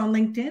post on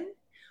LinkedIn,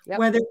 Yep.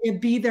 whether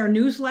it be their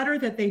newsletter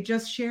that they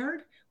just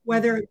shared,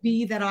 whether it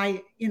be that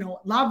I,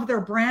 love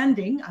their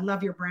branding. I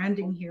love your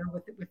branding here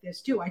with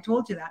this too. I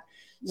told you that.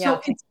 Yeah.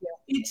 So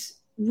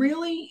it's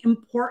really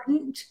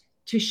important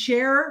to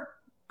share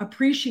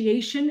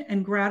appreciation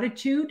and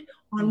gratitude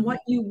on what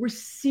you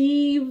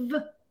receive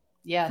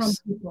from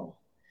people,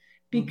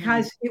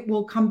 because it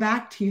will come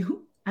back to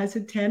you as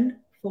a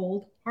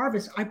 10-fold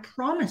harvest. I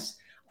promise.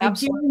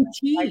 Absolutely.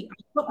 I guarantee.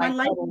 I put my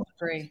life on it.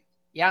 Agree.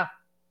 Yeah.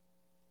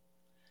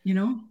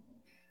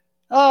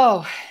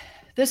 Oh,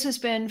 this has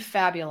been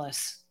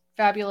fabulous.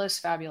 Fabulous,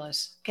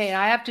 fabulous. Okay,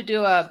 I have to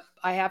do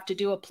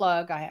a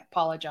plug. I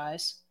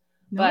apologize.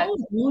 No,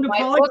 don't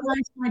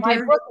apologize,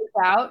 my book is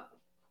out.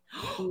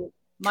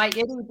 My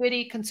Itty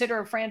Bitty Consider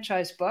a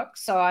Franchise book.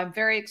 So I'm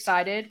very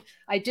excited.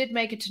 I did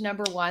make it to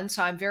 #1,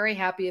 so I'm very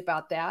happy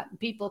about that.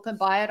 People can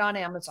buy it on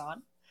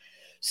Amazon.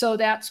 So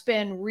that's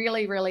been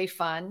really, really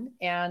fun.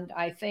 And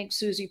I thank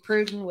Susie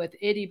Pruden with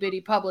Itty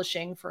Bitty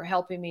Publishing for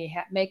helping me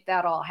make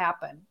that all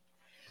happen.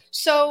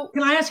 So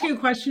can I ask you a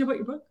question about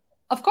your book?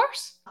 Of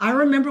course. I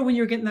remember when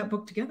you were getting that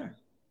book together.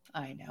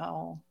 I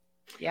know.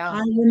 Yeah.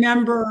 I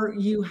remember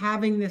you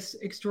having this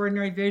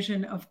extraordinary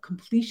vision of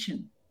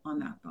completion on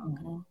that book.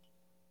 Mm-hmm.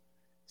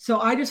 So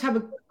I just have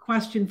a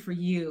question for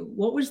you.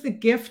 What was the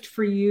gift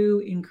for you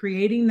in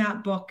creating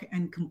that book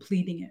and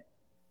completing it?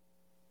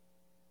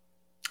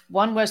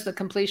 One was the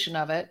completion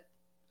of it.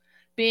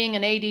 Being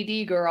an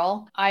ADD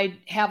girl, I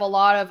have a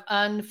lot of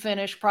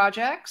unfinished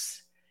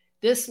projects.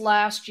 This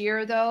last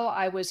year, though,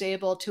 I was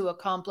able to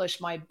accomplish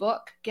my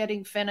book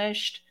getting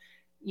finished,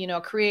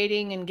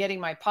 creating and getting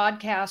my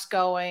podcast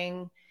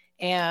going.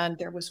 And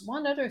there was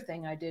one other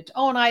thing I did.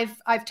 Oh, and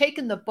I've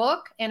taken the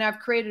book and I've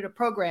created a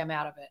program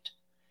out of it.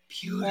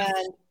 Beautiful.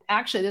 And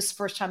actually, this is the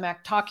first time I'm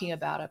talking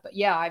about it. But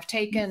yeah, I've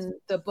taken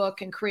the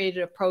book and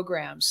created a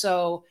program.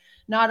 So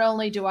not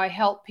only do I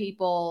help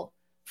people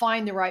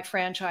find the right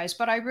franchise,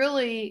 but I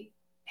really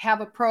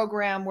have a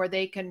program where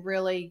they can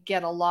really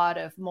get a lot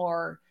of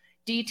more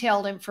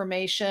detailed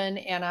information.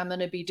 And I'm going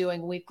to be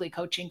doing weekly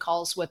coaching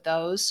calls with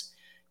those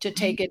to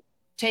take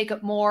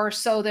it more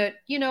so that,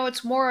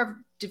 it's more of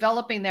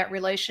developing that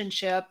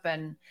relationship.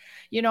 And,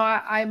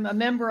 I'm a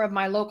member of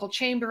my local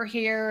chamber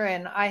here,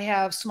 and I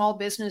have small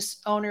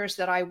business owners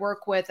that I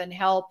work with and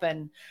help,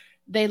 and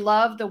they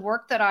love the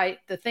work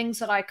the things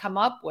that I come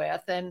up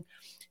with. And,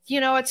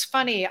 it's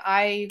funny.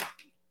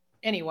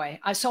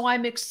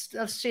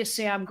 Let's just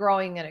say I'm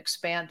growing and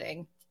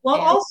expanding. Well,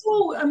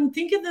 also, I'm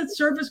thinking the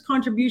service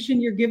contribution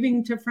you're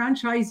giving to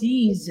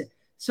franchisees.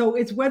 So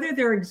it's whether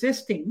they're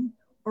existing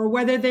or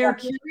whether they're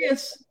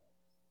curious,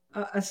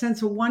 a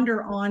sense of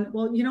wonder on,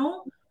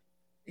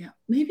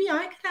 maybe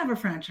I could have a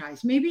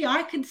franchise. Maybe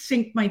I could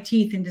sink my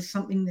teeth into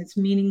something that's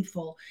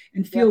meaningful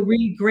and feel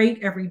really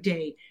great every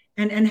day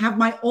and have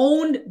my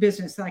own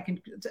business that I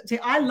can say,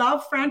 I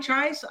love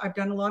franchise. I've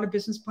done a lot of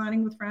business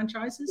planning with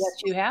franchises.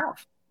 Yes, you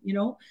have.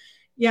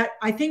 Yet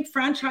I think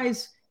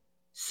franchise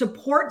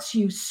supports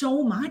you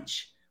so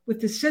much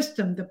with the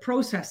system, the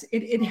process.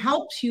 It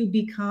helps you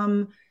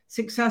become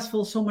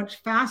successful so much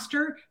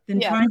faster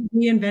than trying to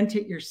reinvent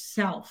it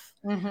yourself.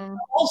 Mm-hmm.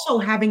 Also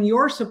having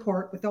your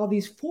support with all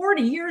these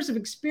 40 years of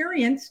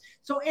experience.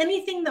 So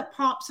anything that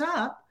pops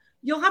up,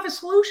 you'll have a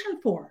solution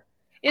for.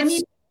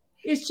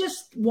 It's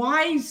just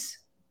wise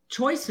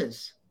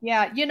choices.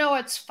 Yeah.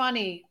 It's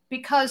funny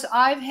because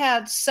I've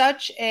had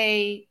such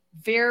a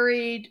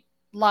varied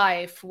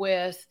life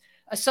with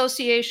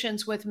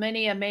associations with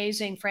many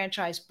amazing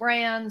franchise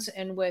brands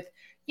and with,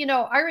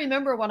 I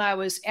remember when I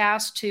was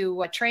asked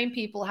to train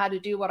people how to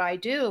do what I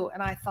do,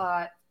 and I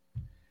thought,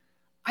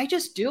 I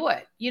just do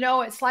it.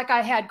 It's like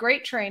I had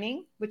great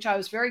training, which I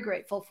was very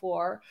grateful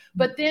for.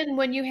 But then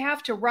when you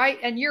have to write,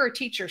 and you're a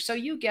teacher, so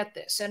you get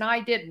this, and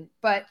I didn't.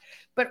 But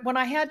when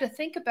I had to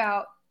think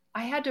about,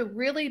 I had to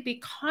really be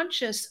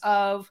conscious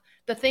of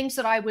the things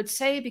that I would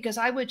say, because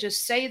I would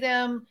just say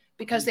them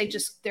because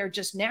they're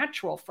just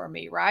natural for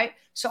me, right?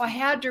 So I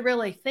had to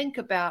really think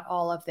about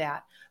all of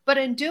that. But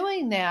in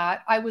doing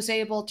that, I was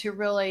able to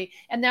really,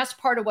 and that's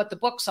part of what the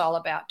book's all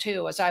about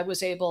too, is I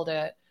was able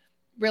to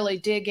really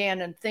dig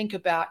in and think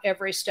about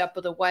every step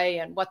of the way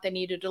and what they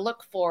needed to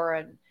look for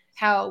and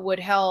how it would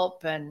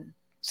help. And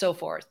so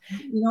forth.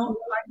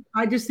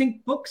 I just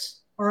think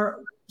books are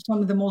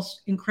some of the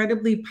most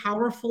incredibly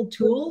powerful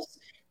tools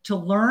to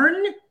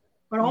learn,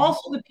 but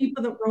also the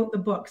people that wrote the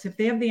books. If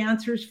they have the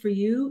answers for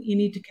you, you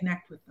need to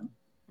connect with them.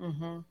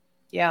 Mm-hmm.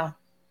 Yeah.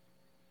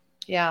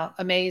 Yeah.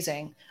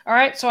 Amazing. All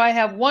right. So I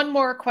have one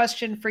more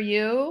question for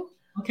you.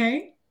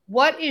 Okay.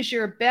 What is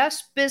your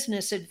best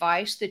business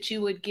advice that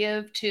you would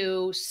give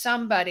to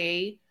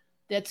somebody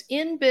that's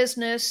in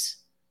business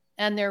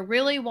and they're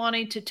really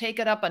wanting to take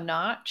it up a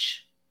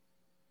notch?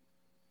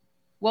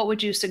 What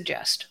would you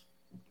suggest?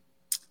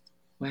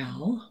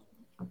 Well,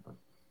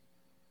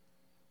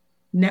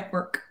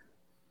 network.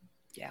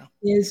 Yeah.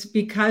 Is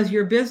because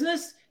your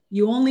business,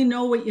 you only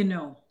know what you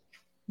know.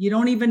 You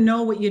don't even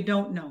know what you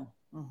don't know.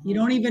 Mm-hmm. You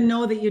don't even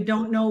know that you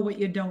don't know what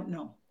you don't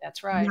know.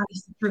 That's right. That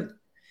is the truth.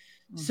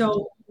 Mm-hmm.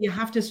 So you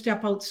have to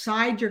step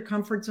outside your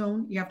comfort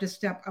zone. You have to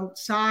step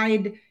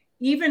outside,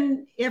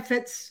 even if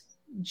it's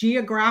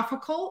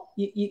geographical.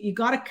 You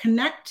got to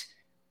connect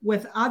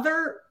with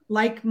other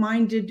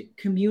like-minded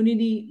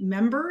community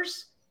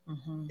members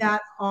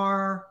that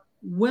are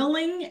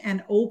willing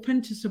and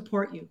open to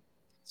support you.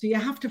 So you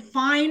have to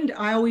find,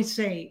 I always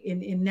say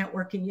in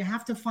networking, you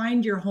have to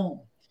find your home.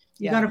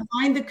 You got to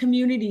find the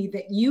community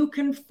that you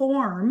can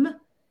form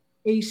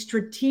a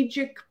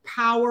strategic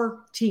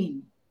power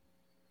team.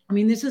 I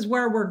mean, this is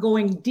where we're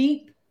going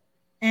deep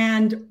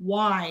and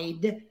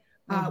wide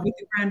with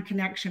the Grand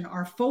Connection.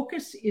 Our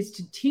focus is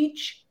to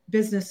teach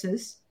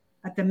businesses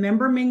at the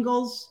member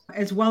mingles,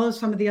 as well as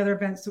some of the other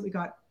events that we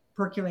got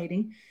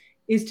percolating,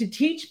 is to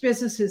teach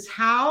businesses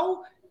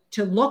how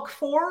to look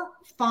for,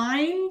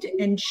 find,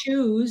 and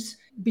choose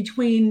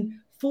between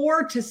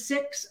 4 to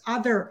 6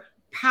 other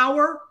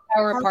power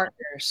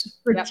partners,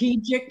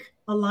 strategic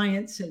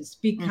alliances.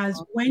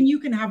 Because when you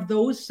can have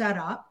those set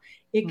up,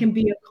 it can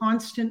be a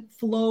constant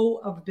flow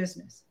of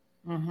business.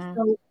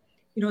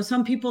 So,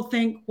 some people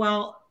think,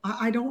 well,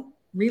 I don't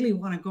really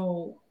want to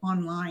go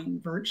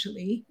online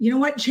virtually. You know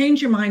what?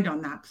 Change your mind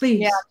on that, please.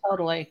 Yeah,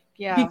 totally.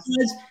 Yeah.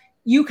 Because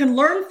you can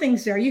learn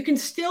things there. You can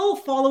still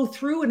follow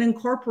through and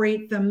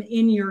incorporate them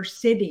in your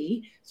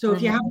city. So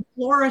if you have a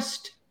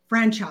florist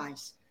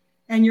franchise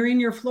and you're in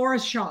your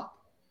florist shop,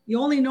 you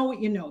only know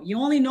what you know. You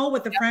only know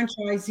what the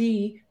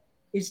franchisee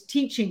is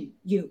teaching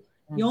you.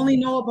 You only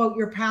know about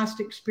your past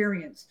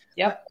experience.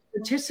 Yep. But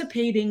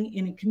participating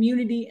in a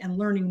community and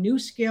learning new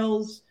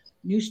skills,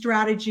 new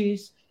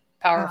strategies,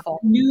 powerful,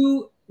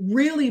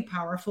 really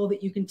powerful,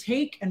 that you can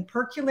take and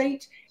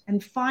percolate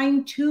and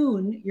fine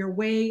tune your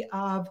way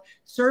of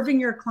serving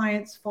your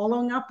clients,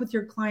 following up with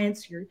your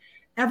clients, your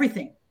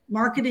everything,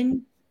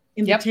 marketing,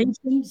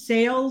 invitation,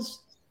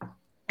 sales,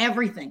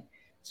 everything.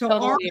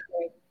 So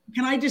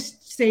can I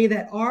just say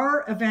that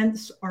our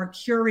events are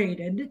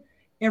curated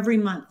every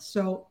month.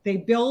 So they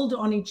build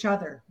on each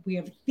other. We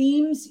have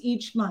themes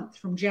each month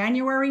from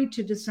January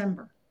to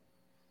December.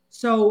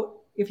 So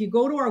if you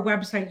go to our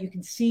website, you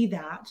can see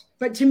that.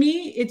 But to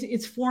me,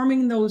 it's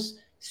forming those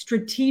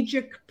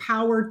strategic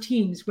power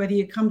teams, whether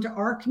you come to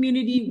our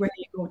community, whether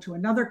you go to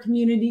another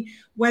community,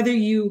 whether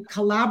you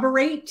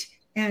collaborate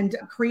and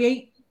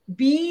create,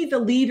 be the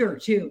leader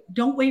too.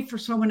 Don't wait for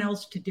someone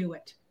else to do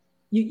it.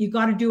 You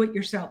got to do it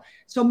yourself.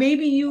 So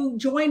maybe you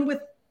join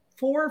with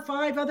 4 or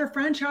 5 other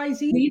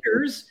franchisee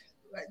leaders,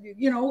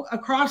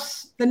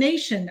 across the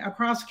nation,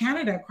 across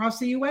Canada, across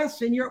the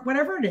US, and Europe,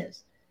 whatever it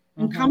is,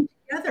 and come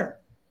together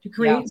to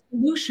create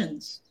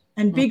solutions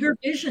and bigger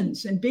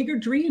visions and bigger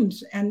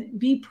dreams and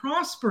be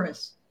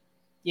prosperous.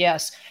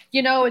 Yes.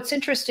 It's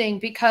interesting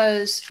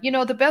because,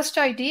 the best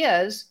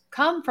ideas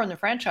come from the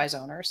franchise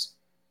owners.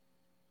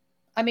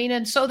 I mean,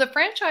 and so the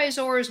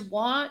franchisors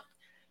want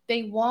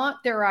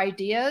their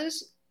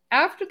ideas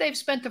after they've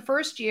spent the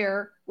first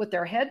year with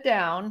their head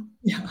down,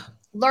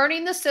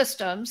 learning the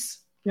systems,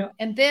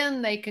 and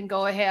then they can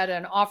go ahead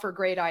and offer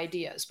great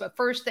ideas. But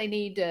first they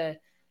need to,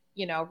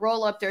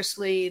 roll up their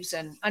sleeves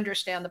and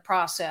understand the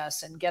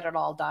process and get it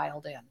all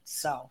dialed in.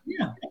 So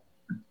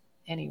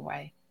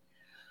anyway,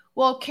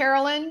 well,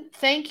 Carolyn,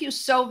 thank you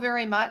so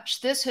very much.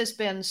 This has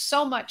been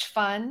so much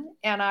fun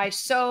and I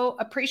so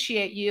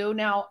appreciate you.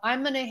 Now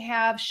I'm going to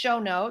have show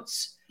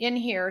notes in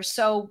here.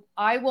 So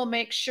I will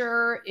make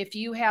sure if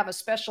you have a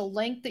special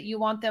link that you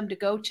want them to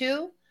go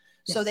to,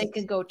 so they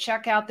can go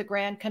check out the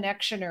Grand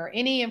Connection, or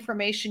any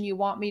information you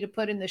want me to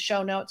put in the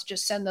show notes,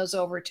 just send those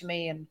over to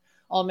me and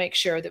I'll make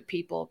sure that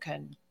people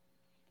can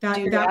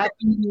do that.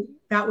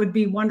 That would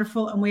be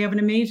wonderful. And we have an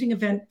amazing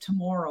event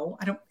tomorrow.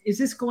 Is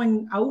this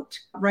going out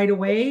right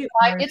away?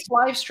 It's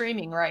live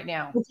streaming right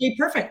now. Okay,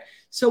 perfect.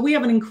 So we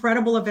have an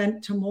incredible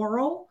event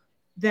tomorrow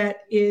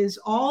that is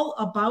all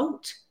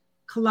about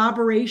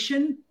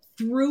collaboration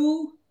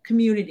through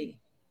community.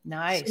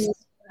 Nice. So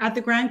at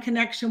the Grand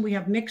Connection, we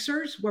have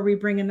mixers where we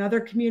bring another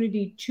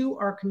community to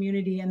our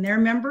community and their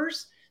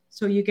members.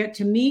 So you get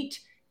to meet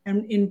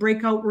and in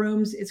breakout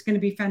rooms. It's going to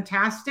be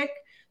fantastic.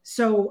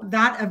 So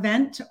that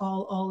event,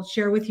 I'll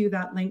share with you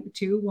that link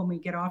too when we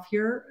get off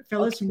here,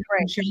 Phyllis. Okay,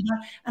 and share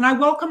that. And I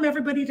welcome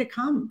everybody to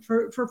come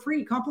for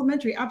free,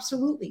 complimentary.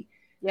 Absolutely.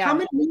 Yeah,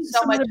 come and meet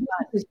some of the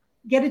businesses,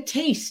 get a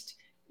taste.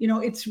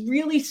 it's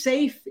really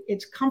safe,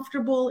 it's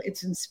comfortable,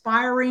 it's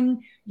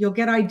inspiring. You'll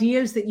get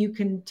ideas that you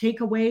can take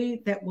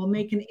away that will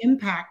make an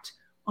impact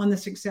on the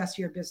success of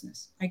your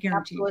business. I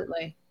guarantee you.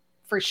 Absolutely.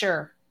 For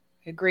sure.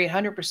 Agree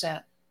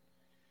 100%.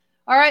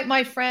 All right,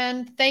 my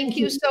friend. Thank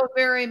you so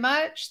very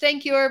much.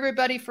 Thank you,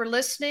 everybody, for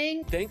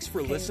listening. Thanks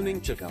for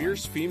listening to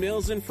Fierce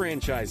Females in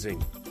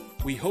Franchising.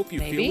 We hope you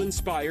feel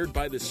inspired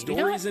by the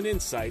stories and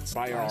insights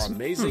by our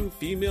amazing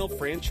female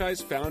franchise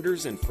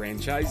founders and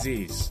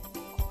franchisees.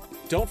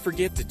 Don't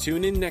forget to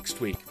tune in next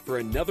week for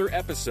another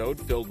episode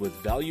filled with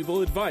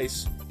valuable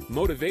advice,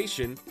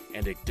 motivation,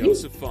 and a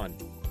dose of fun.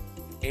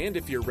 And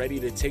if you're ready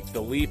to take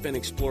the leap and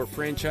explore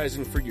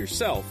franchising for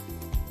yourself,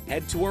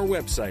 head to our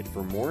website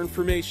for more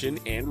information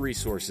and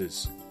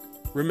resources.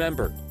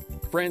 Remember,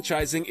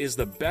 franchising is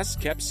the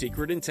best kept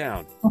secret in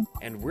town,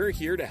 and we're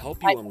here to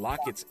help you unlock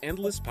its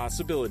endless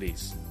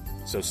possibilities.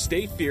 So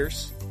stay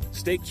fierce,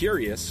 stay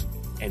curious,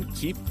 and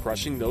keep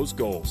crushing those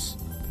goals.